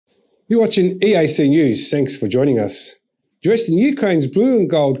You're watching EAC News. Thanks for joining us. Dressed in Ukraine's blue and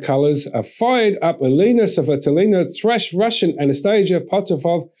gold colours, a fired-up Elina Svitolina thrashed Russian Anastasia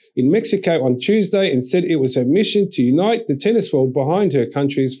Potapova in Mexico on Tuesday and said it was her mission to unite the tennis world behind her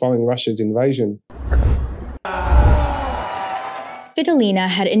countries following Russia's invasion. Svitolina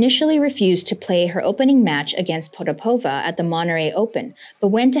had initially refused to play her opening match against Potapova at the Monterrey Open, but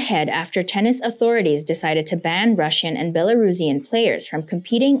went ahead after tennis authorities decided to ban Russian and Belarusian players from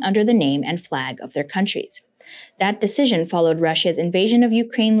competing under the name and flag of their countries. That decision followed Russia's invasion of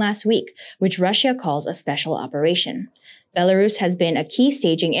Ukraine last week, which Russia calls a special operation. Belarus has been a key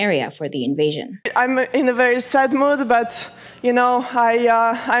staging area for the invasion. I'm in a very sad mood, but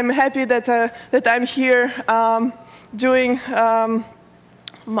I'm happy that I'm here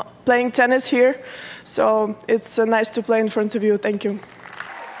playing tennis here. So it's nice to play in front of you. Thank you.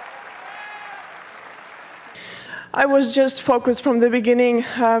 I was just focused from the beginning.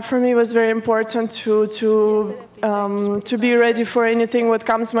 For me, it was very important to be ready for anything what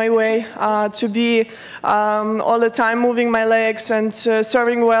comes my way, to be all the time moving my legs and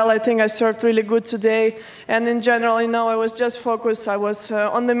serving well. I think I served really good today. And in general, I was just focused. I was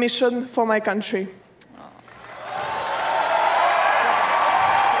on the mission for my country.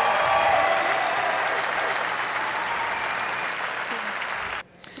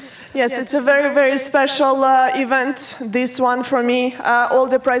 Yes, it's a very, very special event, this one for me. All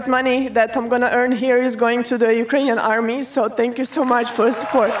the prize money that I'm going to earn here is going to the Ukrainian army, so thank you so much for the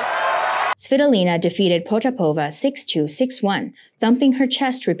support. Svitolina defeated Potapova 6-2, 6-1, thumping her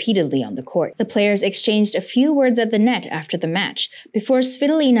chest repeatedly on the court. The players exchanged a few words at the net after the match, before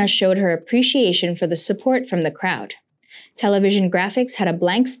Svitolina showed her appreciation for the support from the crowd. Television graphics had a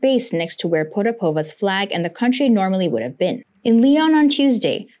blank space next to where Potapova's flag and the country normally would have been. In Lyon on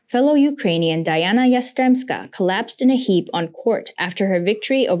Tuesday, fellow Ukrainian Diana Yastremska collapsed in a heap on court after her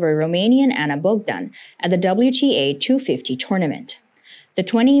victory over Romanian Anna Bogdan at the WTA 250 tournament. The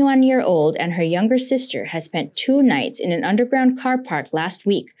 21-year-old and her younger sister had spent 2 nights in an underground car park last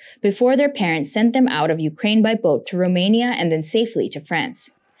week before their parents sent them out of Ukraine by boat to Romania and then safely to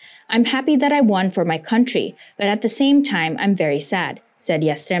France. "I'm happy that I won for my country, but at the same time, I'm very sad," said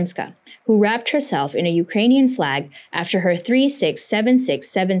Yastremska, who wrapped herself in a Ukrainian flag after her 3-6, 7-6,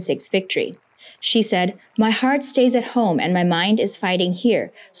 7-6 victory. She said, "My heart stays at home and my mind is fighting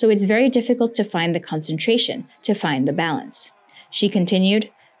here, so it's very difficult to find the concentration, to find the balance." She continued,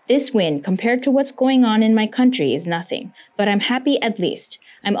 "This win, compared to what's going on in my country, is nothing, but I'm happy at least.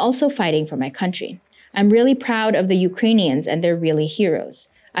 I'm also fighting for my country. I'm really proud of the Ukrainians and they're really heroes.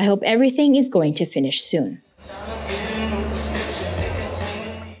 I hope everything is going to finish soon."